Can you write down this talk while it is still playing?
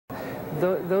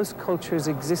those cultures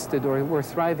existed or were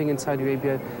thriving in Saudi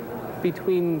Arabia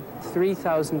between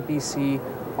 3000 BC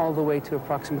all the way to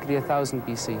approximately 1000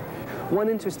 BC. One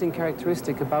interesting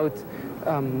characteristic about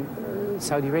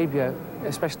Saudi Arabia,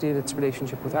 especially in its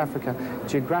relationship with Africa,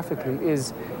 geographically,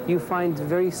 is you find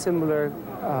very similar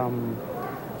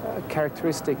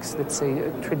characteristics, let's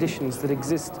say traditions that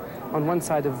exist on one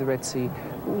side of the Red Sea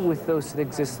with those that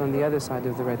exist on the other side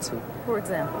of the Red Sea. For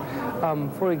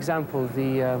example?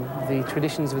 The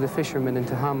traditions of the fishermen in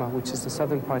Tehama, which is the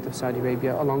southern part of Saudi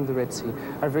Arabia along the Red Sea,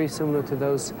 are very similar to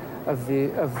those of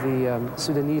the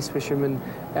Sudanese fishermen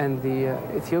and the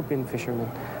Ethiopian fishermen.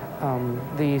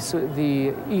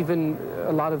 Even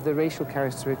a lot of the racial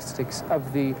characteristics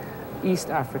of the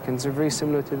East Africans are very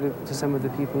similar to some of the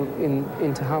people in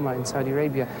Tehama in Saudi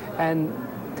Arabia. And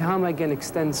Tehama again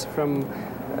extends from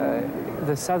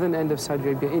the southern end of Saudi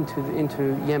Arabia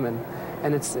into Yemen,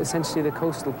 and it's essentially the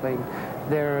coastal plain.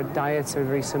 Their diets are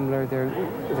very similar,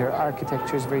 their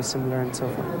architecture is very similar, and so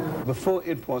forth. Before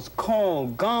it was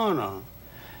called Ghana,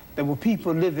 there were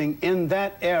people living in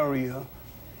that area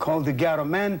called the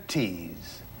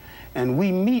Gadamantes, and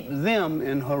we meet them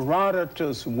in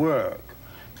Herodotus' work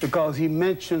because he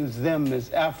mentions them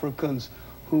as Africans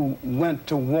who went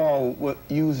to war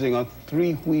using a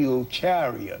three-wheeled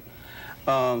chariot.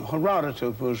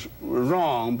 Herodotus was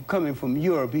wrong. Coming from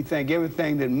Europe, he think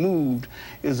everything that moved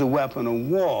is a weapon of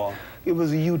war. It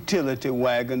was a utility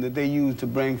wagon that they used to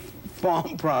bring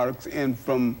farm products in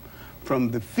from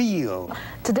the field.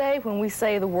 Today, when we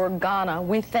say the word Ghana,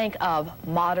 we think of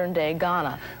modern-day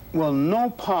Ghana. Well, no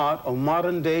part of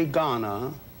modern-day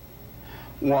Ghana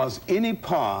was any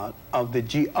part of the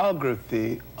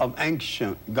geography of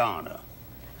ancient Ghana.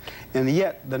 And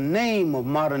yet the name of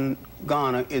modern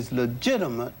Ghana is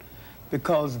legitimate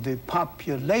because the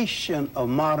population of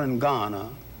modern Ghana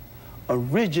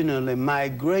originally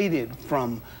migrated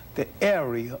from the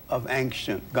area of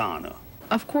ancient Ghana.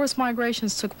 Of course,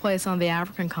 migrations took place on the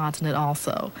African continent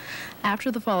also. After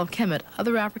the fall of Kemet,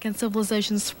 other African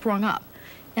civilizations sprung up.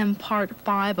 In part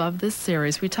 5 of this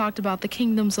series, we talked about the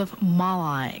kingdoms of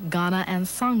Malai, Ghana, and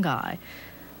Songhai.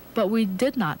 But we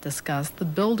did not discuss the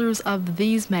builders of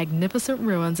these magnificent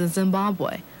ruins in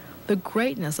Zimbabwe, the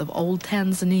greatness of old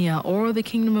Tanzania, or the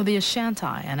kingdom of the Ashanti,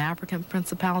 an African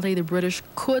principality the British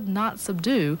could not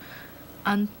subdue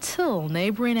until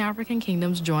neighboring African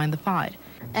kingdoms joined the fight.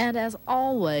 And as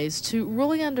always, to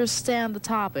really understand the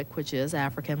topic, which is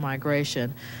African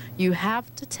migration, you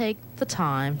have to take the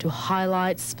time to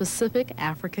highlight specific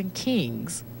African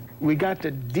kings. We got to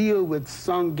deal with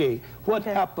Songhai. What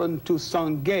happened to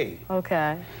Songhai?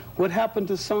 Okay. What happened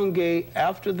to Songhai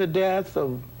after the death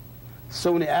of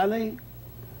Soni Ali,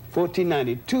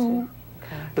 1492,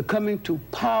 the coming to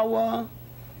power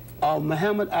of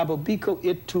Muhammad Abubakar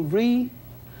Ituri,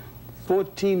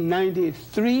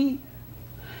 1493,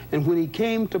 and when he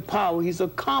came to power, he's a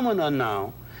commoner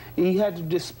now. He had to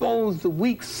dispose the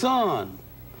weak son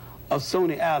of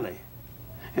Soni Ali.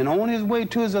 And on his way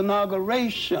to his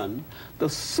inauguration, the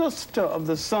sister of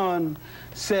the son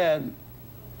said,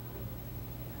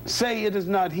 "Say it is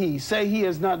not he. Say he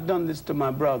has not done this to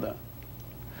my brother."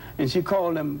 And she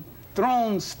called him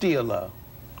throne stealer,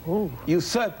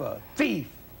 usurper, thief,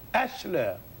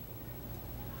 ashler.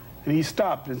 And he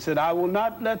stopped and said, "I will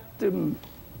not let the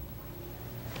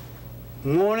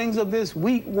mournings of this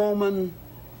weak woman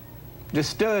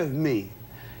disturb me.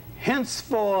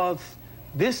 Henceforth,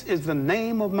 this is the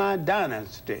name of my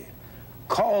dynasty.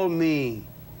 Call me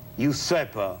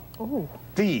usurper,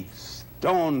 thief,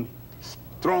 throne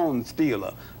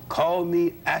stealer. Call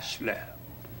me Ashler."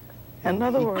 In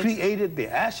other words, he created the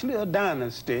Ashler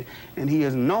dynasty, and he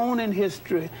is known in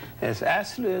history as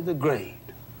Ashler the Great,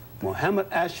 Muhammad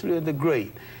Ashler the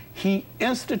Great. He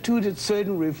instituted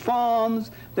certain reforms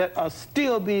that are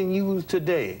still being used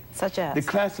today. Such as? The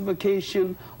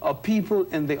classification of people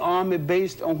in the army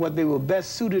based on what they were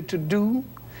best suited to do.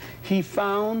 He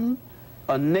found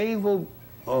a naval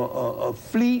a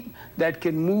fleet that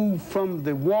can move from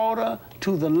the water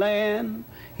to the land.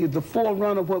 He's the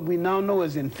forerunner of what we now know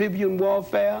as amphibian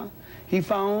warfare. He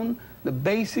found the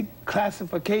basic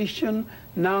classification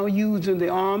now used in the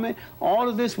army. All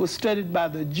of this was studied by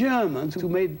the Germans, who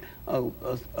made a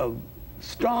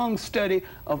strong study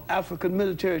of African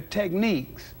military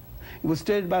techniques. It was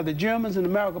studied by the Germans, and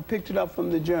America picked it up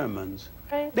from the Germans.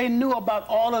 Right. They knew about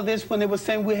all of this when they were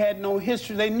saying we had no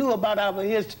history. They knew about our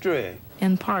history.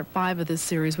 In part 5 of this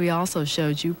series, we also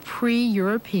showed you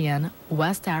pre-European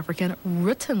West African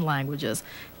written languages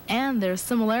and their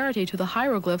similarity to the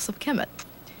hieroglyphs of Kemet.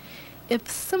 If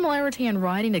similarity in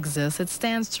writing exists, it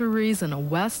stands to reason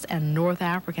West and North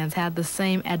Africans had the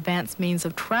same advanced means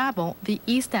of travel the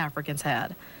East Africans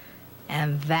had.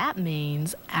 And that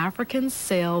means Africans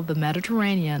sailed the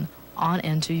Mediterranean on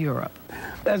into Europe.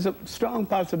 There's a strong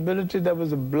possibility there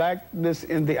was a blackness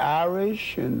in the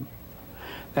Irish, and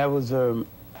there was a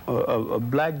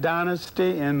black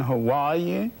dynasty in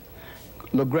Hawaii.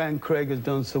 LeGrand Craig has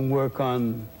done some work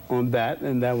on that,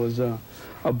 and there was a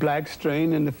black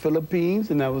strain in the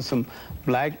Philippines, and there was some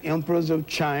black emperors of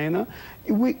China.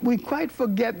 We quite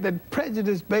forget that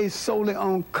prejudice based solely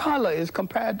on color is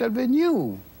comparatively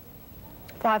new.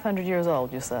 500 years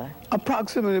old, you say?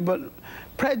 Approximately, but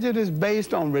prejudice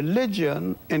based on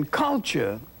religion and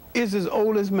culture is as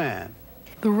old as man.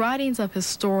 The writings of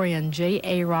historian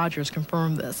J.A. Rogers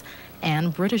confirm this,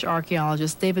 and British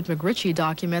archaeologist David McRitchie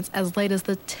documents as late as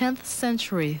the 10th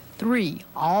century 3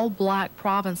 all-black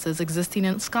provinces existing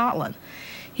in Scotland.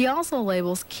 He also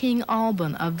labels King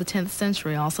Alban of the 10th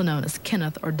century, also known as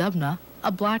Kenneth or Dubna,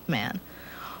 a black man.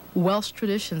 Welsh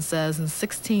tradition says in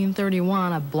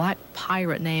 1631 a black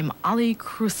pirate named Ali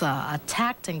Crusa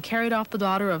attacked and carried off the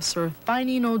daughter of Sir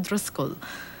Finan O'Driscoll.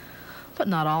 But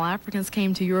not all Africans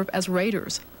came to Europe as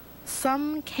raiders.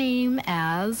 Some came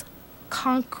as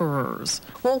conquerors.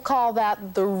 We'll call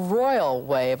that the royal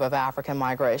wave of African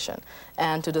migration.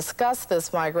 And to discuss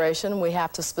this migration, we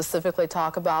have to specifically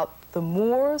talk about the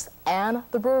Moors and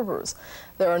the Berbers.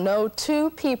 There are no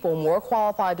two people more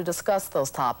qualified to discuss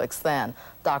those topics than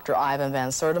Dr. Ivan van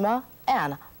Sertima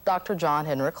and Dr. John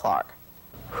Henrik Clark.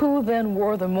 Who then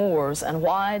were the Moors, and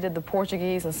why did the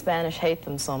Portuguese and Spanish hate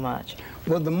them so much?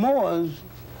 Well, the Moors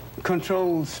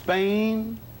controlled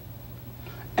Spain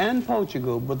and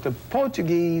Portugal, but the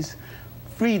Portuguese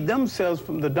freed themselves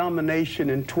from the domination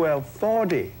in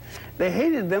 1240. They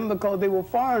hated them because they were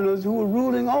foreigners who were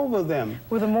ruling over them.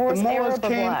 Were the Moors Arab or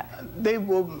black? They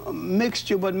were a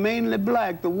mixture, but mainly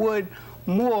black. The word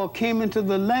Moor came into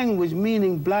the language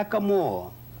meaning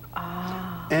blackamoor.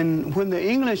 Ah. And when the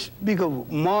English speak of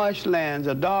marshlands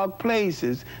or dark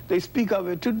places, they speak of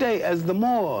it today as the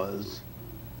Moors.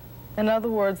 In other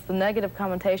words, the negative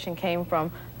connotation came from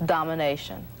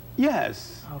domination.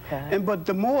 Yes. Okay. But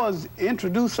the Moors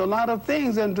introduced a lot of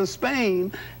things into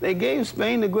Spain. They gave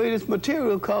Spain the greatest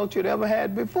material culture it ever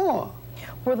had before.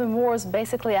 Were the Moors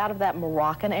basically out of that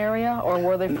Moroccan area, or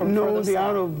were they from further No, they're south?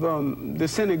 out of the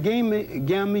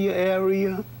Senegamia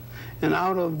area and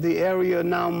out of the area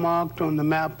now marked on the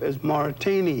map as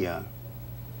Mauritania.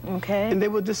 Okay. And they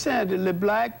were decidedly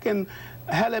black, and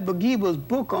Halle Bourguiba's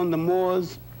book on the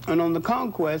Moors and on the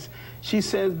conquest, she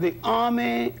says the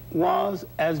army was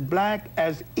as black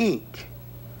as ink.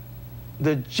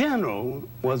 The general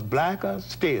was blacker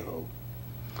still.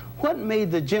 What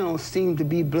made the general seem to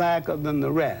be blacker than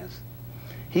the rest?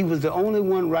 He was the only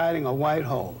one riding a white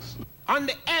horse. On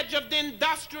the edge of the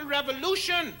Industrial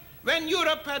Revolution, when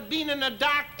Europe had been in a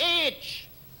dark age,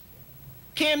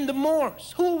 came the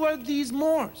Moors. Who were these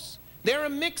Moors? They're a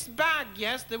mixed bag,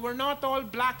 yes. They were not all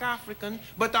black African,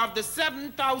 but of the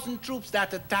 7,000 troops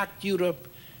that attacked Europe,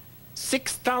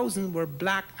 6,000 were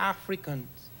black Africans.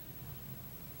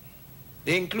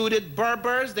 They included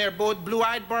Berbers. They're both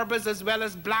blue-eyed Berbers as well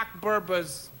as black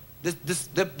Berbers.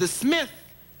 The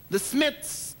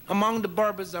Smiths among the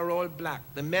Berbers are all black,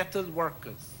 the metal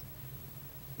workers.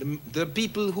 The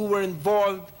people who were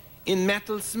involved in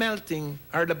metal smelting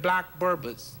are the black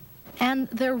Berbers. And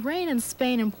their reign in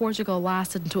Spain and Portugal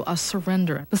lasted until a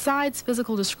surrender. Besides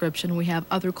physical description, we have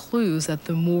other clues that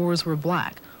the Moors were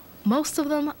black, most of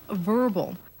them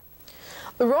verbal.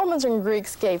 The Romans and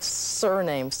Greeks gave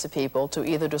surnames to people to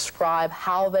either describe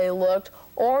how they looked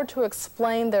or to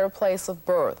explain their place of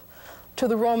birth. To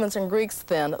the Romans and Greeks,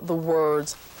 then, the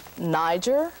words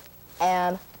Niger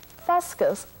and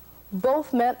Fuscus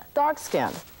both meant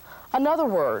dark-skinned. Another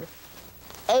word,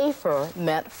 Afer,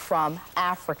 meant from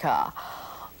Africa.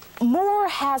 Moor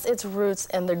has its roots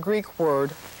in the Greek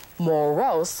word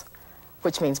moros,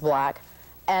 which means black,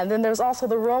 and then there's also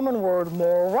the Roman word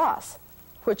moros,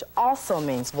 which also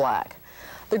means black.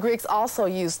 The Greeks also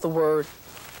used the word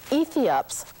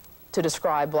Ethiops to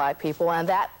describe black people, and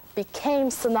that became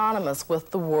synonymous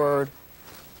with the word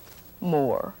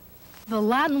Moor. The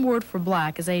Latin word for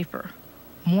black is Afer.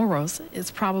 Moros is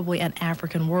probably an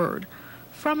African word.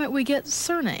 From it we get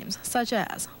surnames such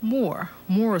as Moore,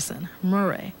 Morrison,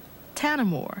 Murray,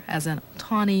 Tanamore, as in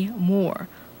Tawny Moore,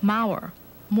 Mauer,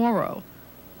 Moro.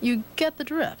 You get the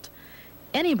drift.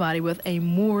 Anybody with a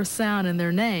Moor sound in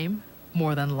their name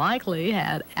more than likely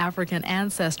had African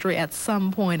ancestry at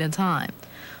some point in time.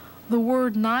 The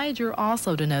word Niger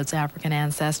also denotes African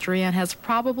ancestry and has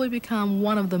probably become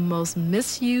one of the most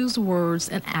misused words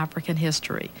in African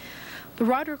history. The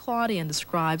writer Claudian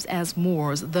describes as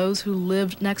Moors those who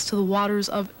lived next to the waters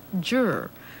of Jur,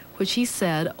 which he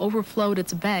said overflowed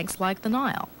its banks like the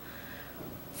Nile.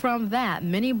 From that,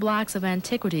 many blacks of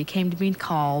antiquity came to be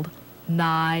called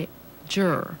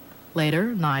Niger,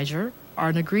 later Niger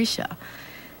or Nigritia.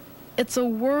 It's a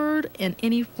word in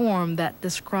any form that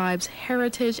describes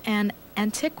heritage and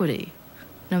antiquity,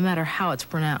 no matter how it's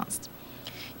pronounced.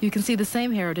 You can see the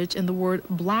same heritage in the word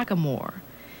blackamoor.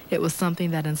 It was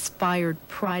something that inspired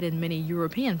pride in many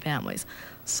European families,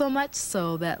 so much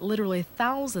so that literally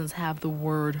thousands have the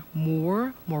word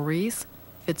Moor, Maurice,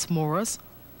 Fitzmaurice,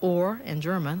 or, in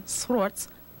German, Schwarz,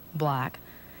 black,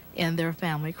 in their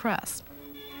family crest.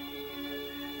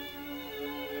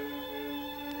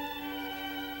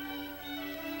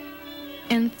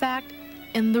 In fact,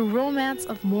 in the Romance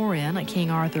of Morian, a King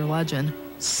Arthur legend,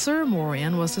 Sir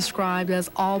Morian was described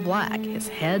as all black, his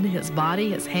head, his body,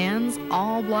 his hands,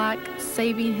 all black,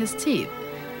 saving his teeth.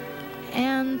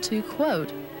 And to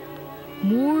quote,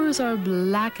 "Moors are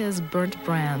black as burnt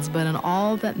brands, but in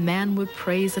all that man would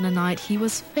praise in a knight, he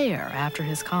was fair after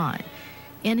his kind.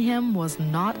 In him was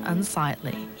not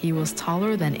unsightly. He was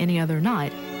taller than any other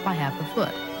knight by half a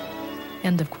foot."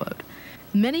 End of quote.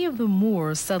 Many of the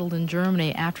Moors settled in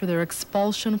Germany after their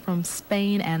expulsion from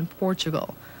Spain and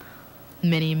Portugal.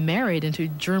 Many married into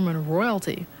German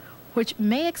royalty, which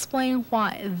may explain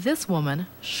why this woman,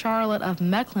 Charlotte of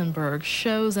Mecklenburg,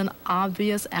 shows an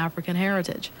obvious African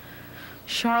heritage.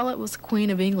 Charlotte was Queen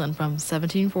of England from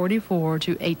 1744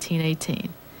 to 1818,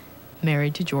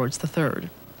 married to George III.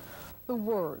 The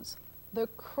words, the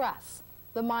crests,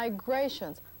 the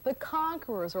migrations, the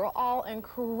conquerors are all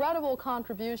incredible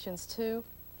contributions to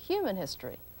human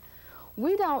history.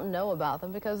 We don't know about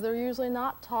them because they're usually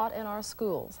not taught in our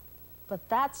schools. But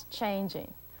that's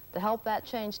changing. To help that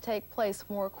change take place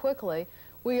more quickly,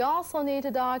 we also need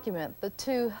to document the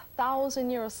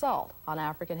 2,000-year assault on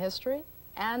African history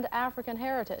and African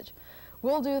heritage.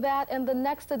 We'll do that in the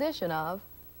next edition of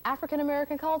African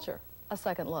American Culture, A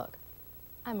Second Look.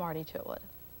 I'm Marty Chitwood.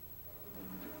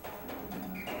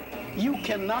 You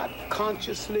cannot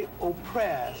consciously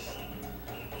oppress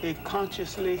a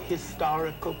consciously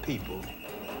historical people.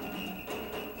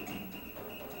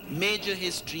 Major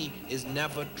history is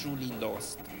never truly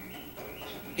lost.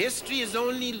 History is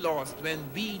only lost when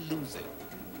we lose it.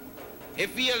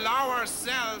 If we allow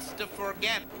ourselves to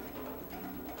forget,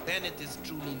 then it is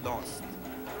truly lost.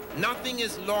 Nothing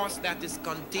is lost that is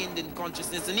contained in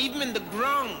consciousness, and even in the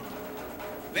ground.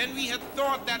 When we had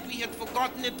thought that we had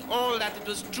forgotten it all, that it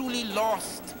was truly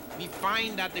lost, we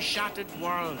find that the shattered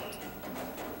world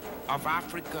of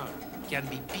Africa can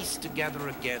be pieced together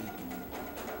again.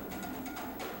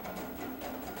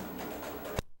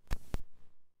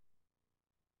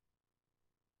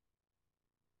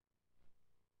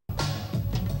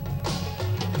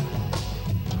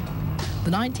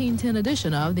 The 1910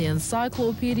 edition of the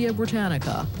Encyclopedia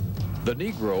Britannica. The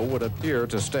Negro would appear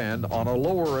to stand on a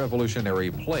lower evolutionary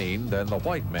plane than the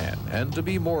white man and to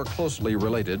be more closely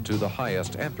related to the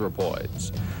highest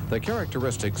anthropoids. The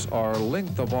characteristics are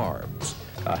length of arms,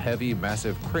 a heavy,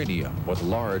 massive cranium with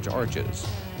large arches,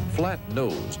 flat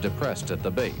nose depressed at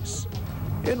the base.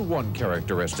 In one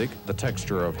characteristic, the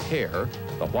texture of hair,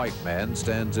 the white man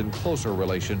stands in closer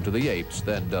relation to the apes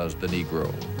than does the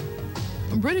Negro.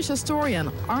 British historian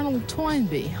Arnold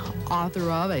Toynbee, author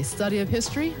of A Study of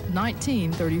History,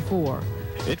 1934.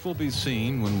 It will be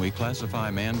seen when we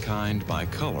classify mankind by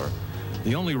color.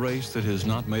 The only race that has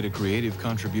not made a creative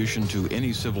contribution to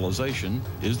any civilization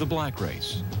is the black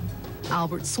race.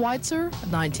 Albert Schweitzer,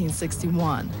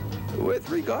 1961. With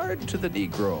regard to the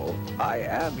Negro, I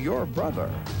am your brother,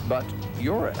 but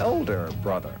your elder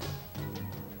brother.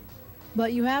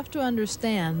 But you have to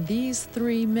understand, these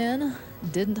three men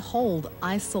didn't hold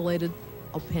isolated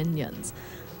opinions.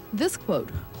 This quote,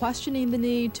 questioning the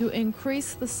need to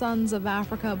increase the sons of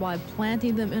Africa by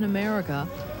planting them in America,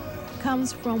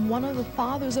 comes from one of the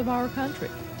fathers of our country,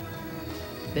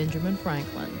 Benjamin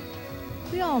Franklin.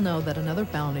 We all know that another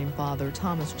founding father,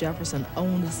 Thomas Jefferson,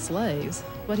 owned slaves,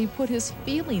 but he put his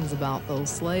feelings about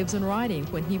those slaves in writing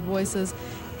when he voices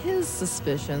his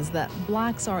suspicions that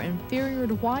blacks are inferior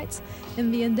to whites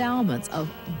in the endowments of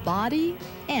body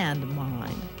and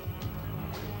mind.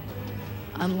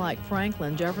 Unlike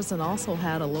Franklin, Jefferson also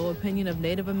had a low opinion of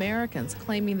Native Americans,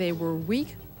 claiming they were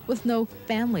weak with no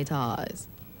family ties.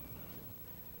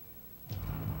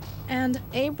 And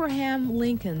Abraham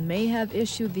Lincoln may have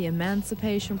issued the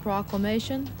Emancipation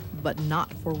Proclamation, but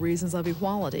not for reasons of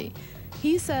equality.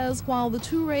 He says while the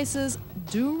two races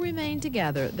do remain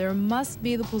together, there must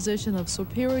be the position of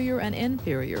superior and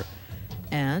inferior.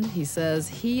 And he says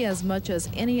he, as much as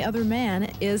any other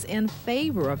man, is in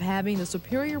favor of having the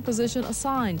superior position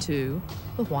assigned to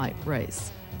the white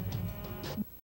race.